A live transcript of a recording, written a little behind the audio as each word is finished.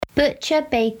Butcher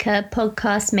Baker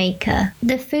Podcast Maker,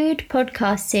 the food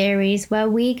podcast series where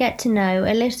we get to know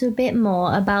a little bit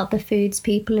more about the foods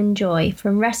people enjoy,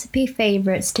 from recipe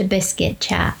favourites to biscuit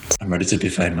chat. I'm ready to be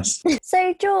famous.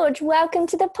 So, George, welcome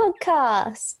to the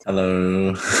podcast.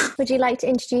 Hello. Would you like to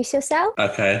introduce yourself?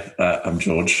 Okay, I'm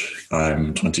George.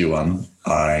 I'm 21.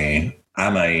 I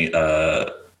am a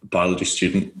biology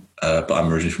student, but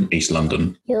I'm originally from East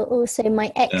London. You're also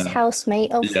my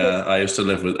ex-housemate. I used to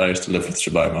live with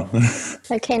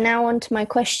Shabima. Okay, now on to my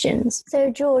questions. So,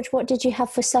 George, what did you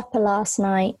have for supper last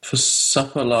night? For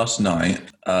supper last night,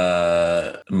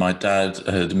 my dad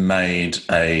had made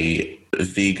a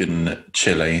vegan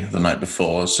chili the night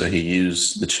before, so he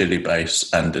used the chili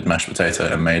base and did mashed potato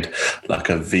and made like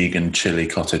a vegan chili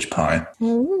cottage pie.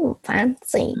 Ooh,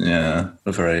 fancy. Yeah,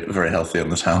 we're very, very healthy in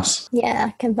this house. Yeah,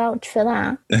 I can vouch for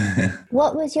that.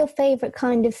 What was your favourite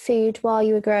kind of food while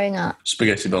you were growing up?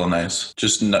 Spaghetti bolognese,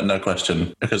 just no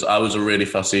question, because I was a really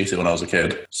fussy eater when I was a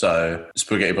kid, so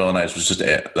spaghetti bolognese was just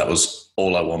it. That was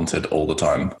all I wanted all the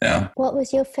time. Yeah. What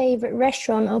was your favourite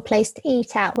restaurant or place to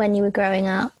eat at when you were growing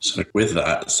up? So with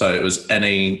that, so it was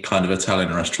any kind of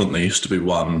Italian restaurant. There used to be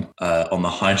one on the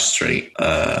high street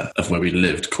of where we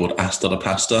lived called Asta la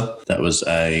Pasta. That was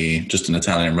just an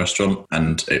Italian restaurant,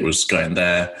 and it was going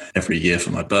there every year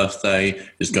for my birthday.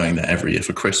 It was going there every year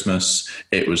for Christmas.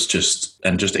 It was just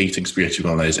eating spaghetti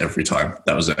bolognese every time.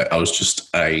 That was it. I was just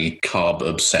a carb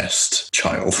obsessed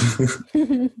child.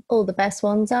 All the best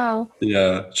ones are.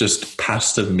 Yeah, just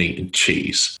pasta, meat and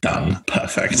cheese. Done.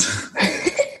 Perfect.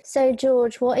 So,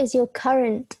 George, what is your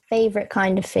current favourite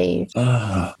kind of food?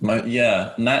 Now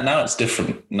it's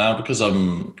different. Now, because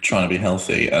I'm trying to be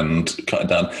healthy and cut it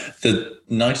down, the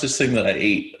nicest thing that I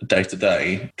eat day to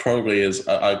day probably is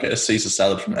I get a Caesar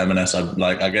salad from M&S.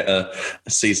 I get a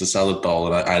Caesar salad bowl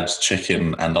and I add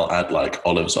chicken and I'll add like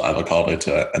olives or avocado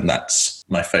to it, and that's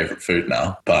my favourite food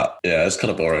now. But yeah, it's kind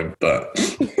of boring, but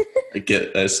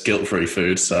it's guilt-free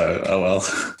food, so oh well.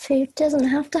 Food doesn't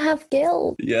have to have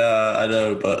guilt. Yeah, I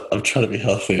know, but I'm trying to be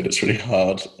healthy and it's really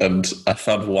hard. And I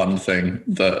found one thing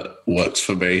that works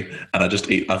for me, and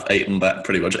I've eaten that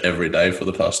pretty much every day for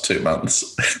the past 2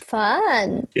 months.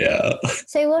 Fun. Yeah.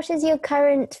 So what is your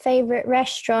current favourite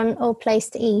restaurant or place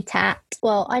to eat at?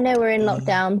 Well, I know we're in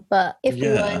lockdown, but if we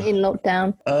weren't in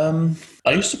lockdown.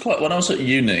 I used to when I was at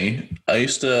uni,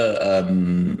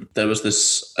 there was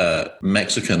this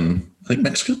Mexican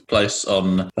place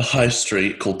on the high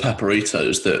street called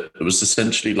Paperitos that was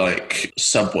essentially like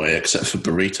Subway except for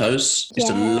burritos. Used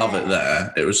to love it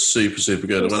there. It was super, super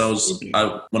good.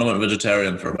 When I went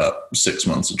vegetarian for about 6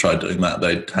 months and tried doing that,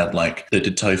 they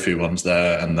did tofu ones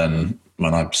there, and then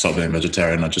when I stopped being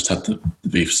vegetarian, I just had the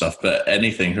beef stuff. But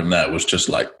anything from there was just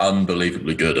like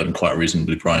unbelievably good and quite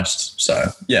reasonably priced.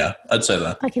 So yeah, I'd say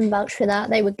that. I can vouch for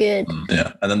that. They were good.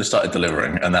 Yeah. And then they started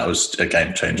delivering, and that was a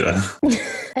game changer.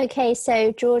 Okay,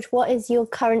 so George, what is your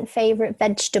current favourite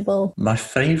vegetable? My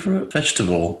favourite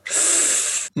vegetable?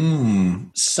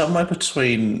 Somewhere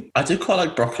between. I do quite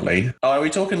like broccoli. Are we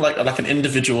talking like an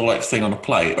individual like thing on a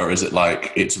plate, or is it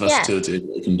like its versatility of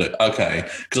what you can do? Okay,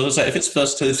 because I was say if it's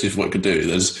versatility of what you can do,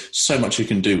 there's so much you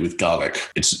can do with garlic.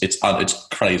 It's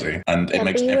crazy, and it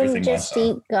makes everything nicer. Just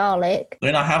eat garlic. I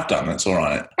mean, I have done. It's all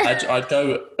right. I'd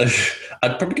go.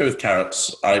 I'd probably go with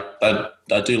carrots.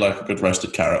 I do like a good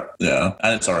roasted carrot, yeah.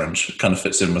 And it's orange. It kind of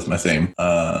fits in with my theme.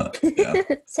 Yeah.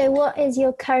 So what is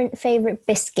your current favourite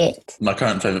biscuit? My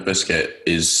current favourite biscuit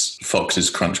is Fox's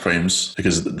Crunch Creams,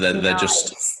 because they're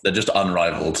just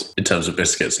unrivaled in terms of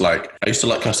biscuits. Like, I used to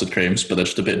like custard creams, but they're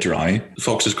just a bit dry.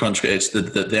 Fox's Crunch Creams,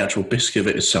 the actual biscuit of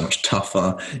it is so much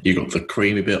tougher. You got the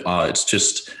creamy bit. It's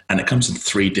just, and it comes in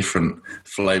 3 different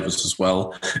flavours as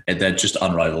well. And they're just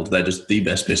unrivaled. They're just the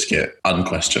best biscuit,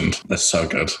 unquestioned. They're so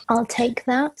good. I'll take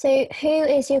that. So who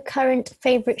is your current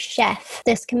favourite chef?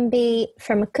 This can be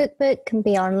from a cookbook, can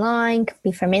be online, can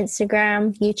be from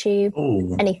Instagram, YouTube,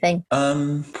 anything.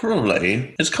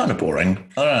 Probably. It's kind of boring.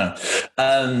 I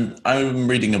don't know. I'm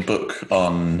reading a book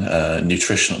on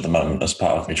nutrition at the moment as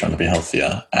part of me trying to be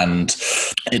healthier, and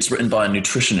it's written by a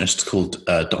nutritionist called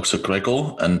Dr.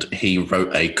 Gregor, and he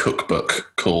wrote a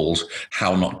cookbook called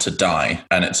How Not to Die,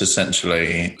 and it's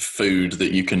essentially food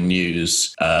that you can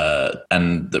use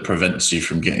and that prevents you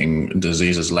from getting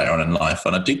diseases later on in life.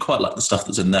 And I do quite like the stuff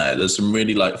that's in there. There's some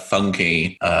really like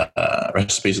funky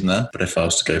recipes in there, but if I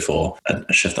was to go for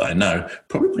a chef that I know,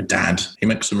 probably my dad. He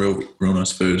makes some real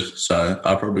nice food, so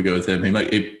I'll probably go with him.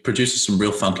 He produces some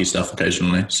real funky stuff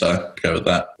occasionally, so go with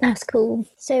that. That's cool.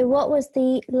 So what was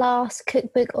the last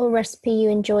cookbook or recipe you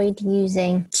enjoyed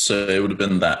using? So it would have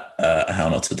been that How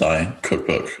Not to Die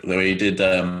cookbook. We did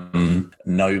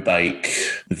no-bake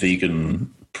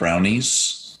vegan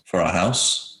brownies for our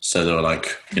house. So they were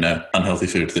like, unhealthy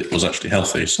food that was actually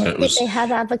healthy. So it was. Did they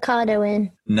have avocado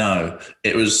in? No,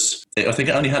 I think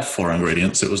it only had 4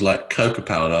 ingredients. It was like cocoa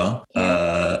powder,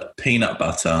 peanut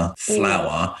butter,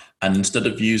 flour, and instead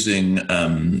of using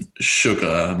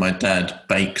sugar, my dad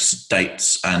bakes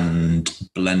dates and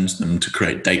blends them to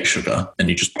create date sugar. And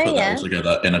you just put that all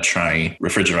together in a tray,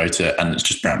 refrigerate it, and it's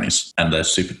just brownies. And they're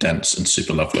super dense and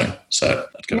super lovely. So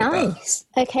I'd go with that. Nice.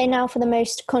 Okay, now for the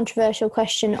most controversial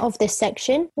question of this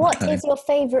section. What is your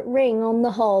favourite ring on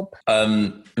the hob?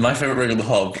 My favourite ring on the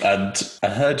hob, and I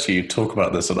heard you talk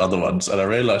about this on other ones, and I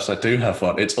realised I do have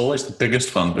one. It's always the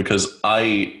biggest one because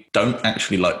I don't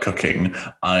actually like cooking.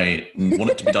 I want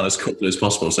it to be done as quickly as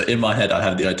possible. So in my head, I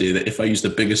have the idea that if I use the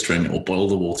biggest ring, it will boil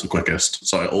the water quickest.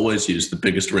 So I always use the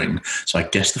biggest ring. So I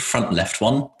guess the front left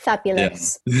one.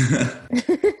 Fabulous. Yeah.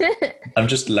 I'm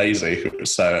just lazy,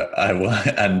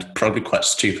 and probably quite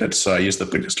stupid. So I use the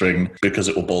biggest ring because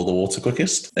it will boil the water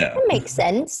quickest. Yeah, That makes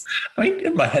sense. I mean,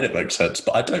 in my head it makes sense,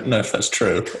 but I don't know if that's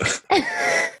true.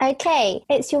 Okay,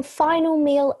 it's your final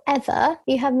meal ever.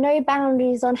 You have no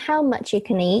boundaries on how much you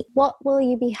can eat. What will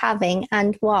you be having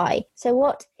and why? So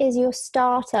what is your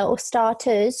starter or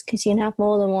starters, because you can have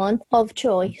more than one, of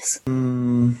choice?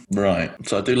 Right.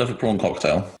 So I do love a prawn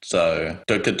cocktail. So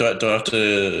do you have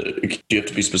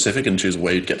to be specific and choose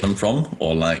where you'd get them from,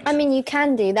 or like? I mean, you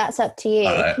can do. That's up to you.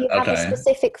 If you have a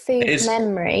specific food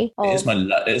memory. It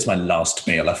is my last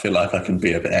meal. I feel like I can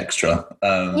be a bit extra.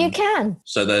 You can.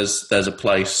 So there's a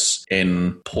place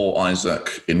in Port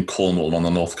Isaac in Cornwall on the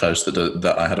north coast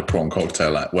that I had a prawn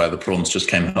cocktail at, where the prawns just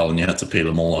came whole and you had to peel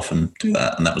them all off and do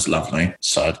that, and that was lovely.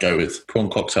 So I'd go with prawn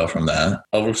cocktail from there.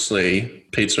 Obviously,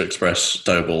 Pizza Express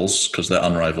dough balls because they're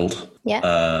unrivaled. Yeah.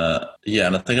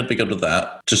 And I think I'd be good with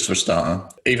that just for a starter.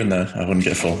 Even though I wouldn't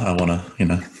get full, I want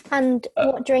to, And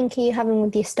what drink are you having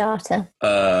with your starter?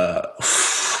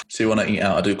 See, when I eat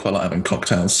out, I do quite like having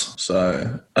cocktails.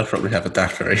 So I'd probably have a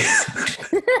daiquiri.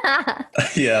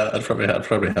 Yeah, I'd probably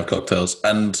have cocktails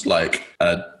and like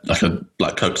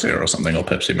Coke Zero or something, or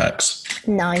Pepsi Max.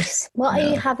 Nice. What are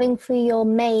you having for your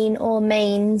main or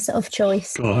mains of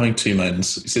choice? God, having 2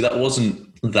 mains. See, that wasn't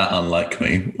that unlike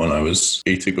me when I was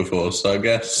eating before. So I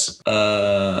guess,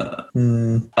 I'd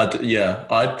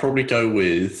probably go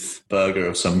with burger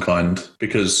of some kind,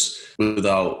 because with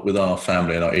our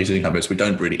family and our eating habits, we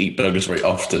don't really eat burgers very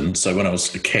often. So when I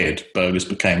was a kid, burgers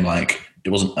became like, it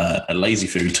wasn't a lazy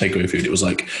food, takeaway food. It was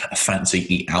like a fancy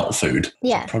eat out food.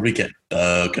 Yeah. I'd probably get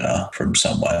burger from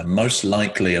somewhere. Most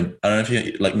likely, I don't know if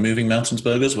you like Moving Mountains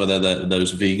burgers, where they're those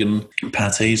vegan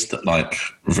patties that like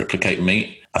replicate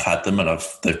meat. I've had them and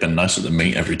they've been nicer than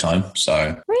meat every time.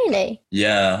 So really,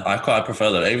 yeah, I quite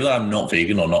prefer them. Even though I'm not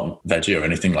vegan or not veggie or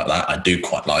anything like that, I do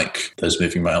quite like those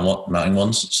Moving Mountain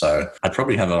ones. So I'd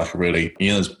probably have like a really,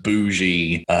 those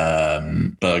bougie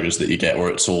burgers that you get where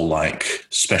it's all like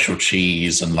special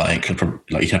cheese and like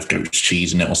you have goat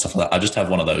cheese in it or stuff like that. I just have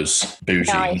one of those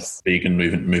bougie vegan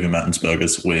Moving Mountains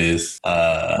burgers with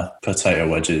potato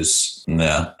wedges.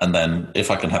 Yeah, and then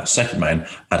if I can have a second main,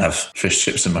 I'd have fish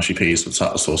chips and mushy peas with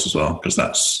tartar sauce as well, because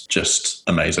that's just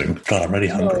amazing. God, I'm really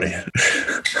hungry.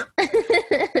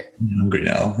 I'm hungry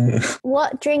now.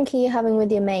 What drink are you having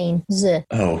with your mains?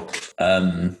 Both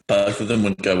of them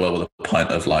would go well with a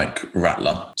pint of like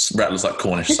Rattler. Rattler's like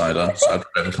Cornish cider, so I'd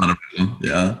probably have a pint of Rattler.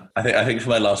 Yeah, I think for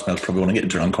my last meal, I'd probably want to get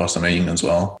drunk whilst I'm eating as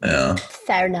well. Yeah,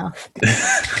 fair enough.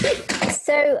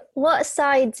 So, what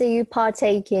sides are you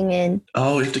partaking in?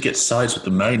 Oh, you have to get sides with the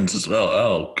mains as well.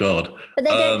 Oh, God. But they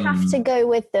don't have to go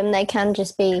with them. They can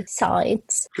just be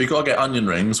sides. We got to get onion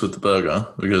rings with the burger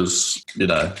because,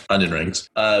 onion rings.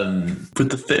 With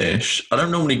the fish, I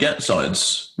don't normally get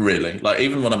sides, really. Like,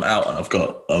 even when I'm out and I've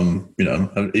got, even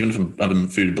if I'm having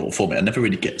food brought for me, I never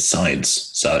really get sides.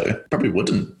 So, probably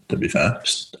wouldn't, to be fair.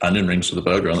 Just onion rings with the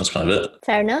burger, and that's kind of it.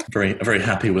 Fair enough. Very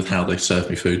happy with how they serve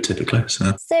me food, typically.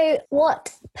 So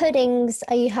what puddings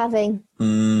are you having?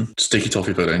 Sticky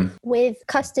toffee pudding. With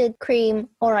custard, cream,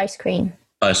 or ice cream?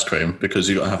 Ice cream, because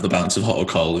you've got to have the balance of hot or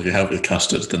cold. If you have it with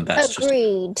custard, then that's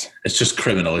agreed. It's just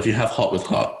criminal. If you have hot with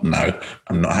hot, no,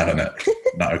 I'm not having it.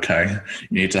 Not okay.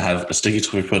 You need to have a sticky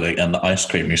toffee pudding, and the ice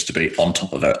cream needs to be on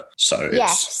top of it. So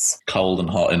it's cold and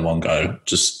hot in one go.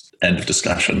 Just end of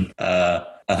discussion.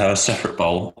 I have a separate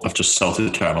bowl of just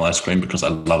salted caramel ice cream because I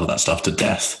love that stuff to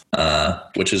death,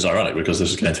 which is ironic because this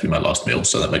is going to be my last meal,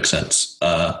 so that makes sense.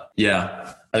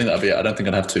 I think that'd be it. I don't think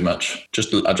I'd have too much.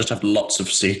 I'd just have lots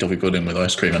of sea toffee pudding with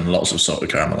ice cream and lots of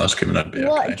salted caramel ice cream, and that'd be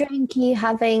What okay. drink are you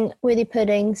having with your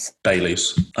puddings?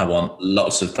 Baileys. I want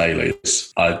lots of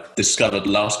Baileys. I discovered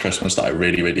last Christmas that I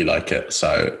really, really like it.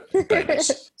 So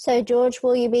Baileys. So, George,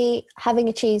 will you be having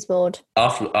a cheese board?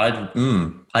 I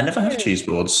never have cheese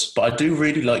boards, but I do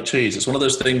really like cheese. It's one of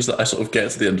those things that I sort of get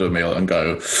to the end of a meal and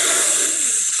go,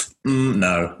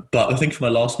 no. But I think for my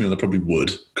last meal, I probably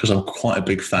would, because I'm quite a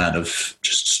big fan of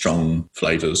just strong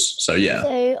flavours. So, yeah.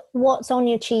 So, what's on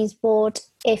your cheese board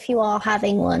if you are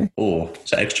having one? Oh,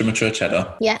 so extra mature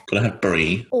cheddar. Yeah. Gotta have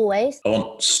brie. Always. I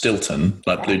want Stilton,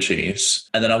 like blue cheese.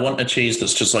 And then I want a cheese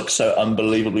that's just like so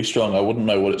unbelievably strong. I wouldn't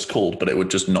know what it's called, but it would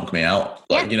just knock me out.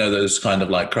 Like, you know, those kind of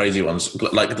like crazy ones.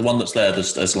 Like the one that's there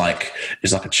is like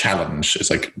a challenge. It's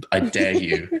like, I dare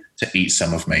you to eat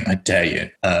some of me. I dare you.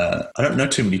 I don't know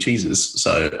too many cheeses.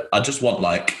 So I just want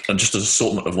like just an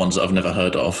assortment of ones that I've never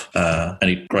heard of.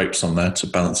 Any grapes on there to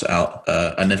balance it out.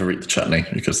 I never eat the chutney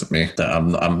because of me.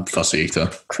 I'm a fussy eater.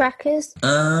 Crackers?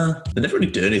 They never really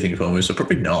do anything for me, so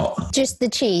probably not. Just the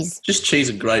cheese? Just cheese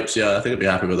and grapes, yeah. I think I'd be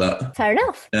happy with that. Fair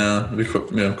enough. Yeah, it'd be quite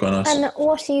nice. And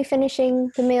what are you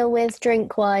finishing the meal with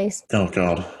drink-wise? Oh,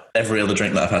 God. Every other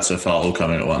drink that I've had so far all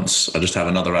coming at once. I just have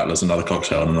another Atlas, another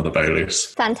cocktail, and another Baileys.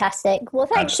 Fantastic. Well,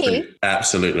 thank you.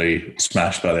 Absolutely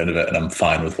smashed by the end of it, and I'm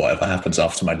fine with whatever happens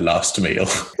after my last meal.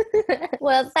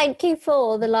 Well, thank you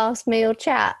for the last meal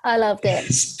chat. I loved it.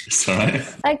 It's all right.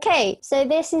 Okay, so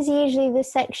this is usually the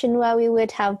section where we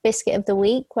would have Biscuit of the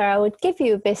Week, where I would give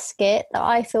you a biscuit that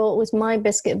I thought was my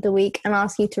Biscuit of the Week and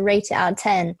ask you to rate it out of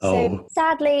 10. Oh. So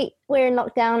sadly, we're in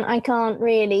lockdown. I can't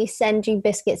really send you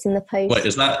biscuits in the post. Wait,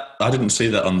 is that... I didn't see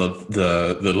that on the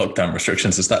lockdown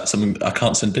restrictions. Is that something... I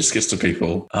can't send biscuits to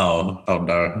people? Oh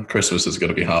no. Christmas is going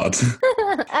to be hard.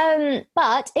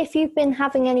 But if you've been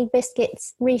having any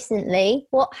biscuits recently,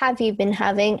 what have you been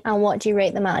having and what do you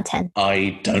rate them out of 10?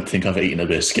 I don't think I've eaten a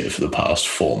biscuit for the past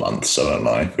 4 months, so don't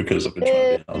I, because I've been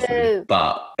trying to be healthy.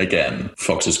 But again,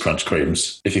 Fox's Crunch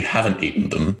Creams, if you haven't eaten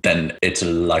them, then it's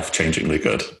life-changingly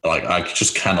good. Like, I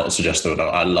just cannot suggest them.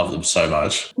 I love them so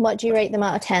much. What do you rate them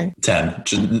out of 10? 10.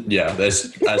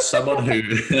 There's as someone who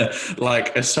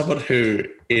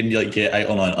in like year 8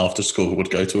 or 9 after school would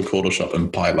go to a corner shop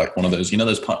and buy like one of those,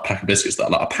 those pack of biscuits that are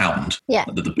like £1. Yeah.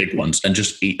 The big ones, and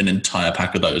just eat an entire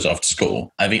pack of those after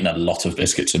school. I've eaten a lot of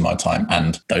biscuits in my time,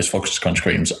 and those Fox's Crunch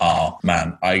Creams are,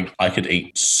 man, I could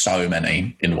eat so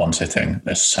many in one sitting.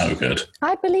 They're so good.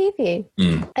 I believe you.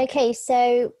 Okay,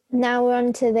 so now we're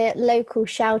on to the local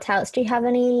shout outs. Do you have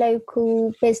any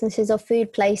local businesses or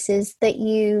food places that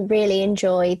you really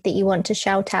enjoyed that you want to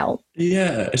shout out?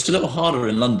 Yeah, it's a little harder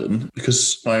in London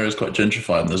because my area is quite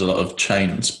gentrified and there's a lot of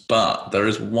chains, but there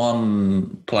is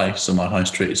one place on my high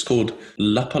street. It's called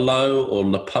Lapolo or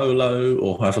Lapolo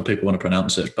or however people want to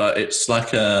pronounce it, but it's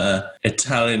like a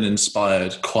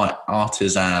Italian-inspired, quite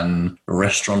artisan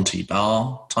restaurant-y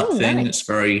bar type thing. Nice. It's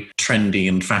very trendy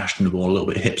and fashionable, a little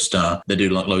bit hipster. They do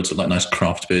like loads of like nice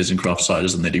craft beers and craft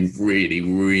ciders, and they do really,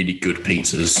 really good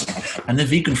pizzas. And they're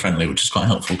vegan friendly, which is quite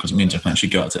helpful because it means I can actually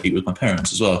go out to eat with my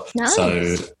parents as well. Nice.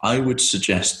 So I would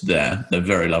suggest there. They're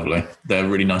very lovely. They're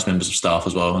really nice members of staff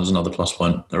as well. There's another plus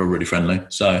point. They're all really friendly.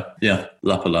 So yeah,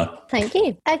 Lapolo. Thank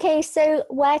you. Okay, so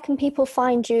where can people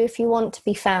find you if you want to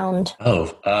be found?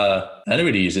 I don't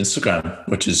really use Instagram,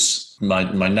 which is my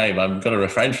name. I'm going to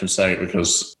refrain from saying it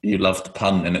because you love the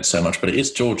pun in it so much, but it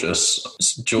is Georgios.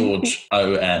 It's George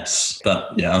OS.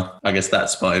 But yeah, I guess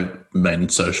that's my main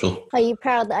social. Are you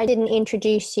proud that I didn't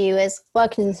introduce you as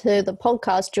welcome to the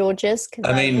podcast, Georgios?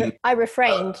 I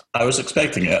refrained. I was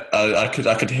expecting it. I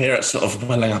could hear it sort of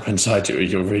welling up inside you.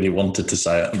 You really wanted to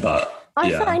say it, but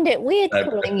I find it weird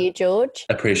calling you George.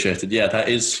 Appreciated. Yeah, that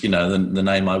is, the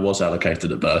name I was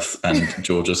allocated at birth, and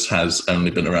Georgios has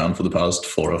only been around for the past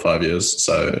 4 or 5 years.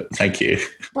 So thank you.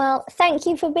 Well, thank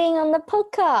you for being on the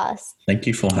podcast. Thank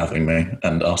you for having me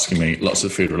and asking me lots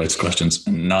of food-related questions.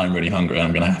 And now I'm really hungry.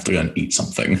 I'm going to have to go and eat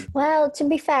something. Well, to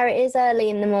be fair, it is early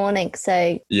in the morning,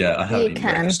 so yeah, I haven't eaten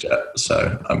breakfast yet.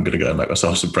 So I'm going to go and make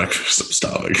myself some breakfast. I'm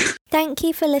starving. Thank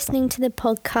you for listening to the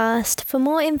podcast. For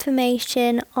more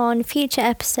information on future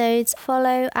episodes,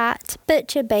 follow at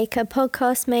Butcher Baker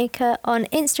Podcast Maker on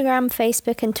Instagram,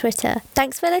 Facebook and Twitter.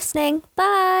 Thanks for listening.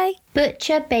 Bye.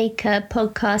 Butcher Baker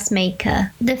Podcast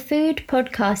Maker, the food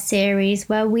podcast series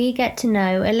where we get to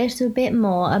know a little bit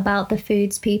more about the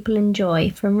foods people enjoy,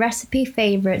 from recipe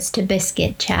favourites to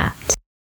biscuit chat.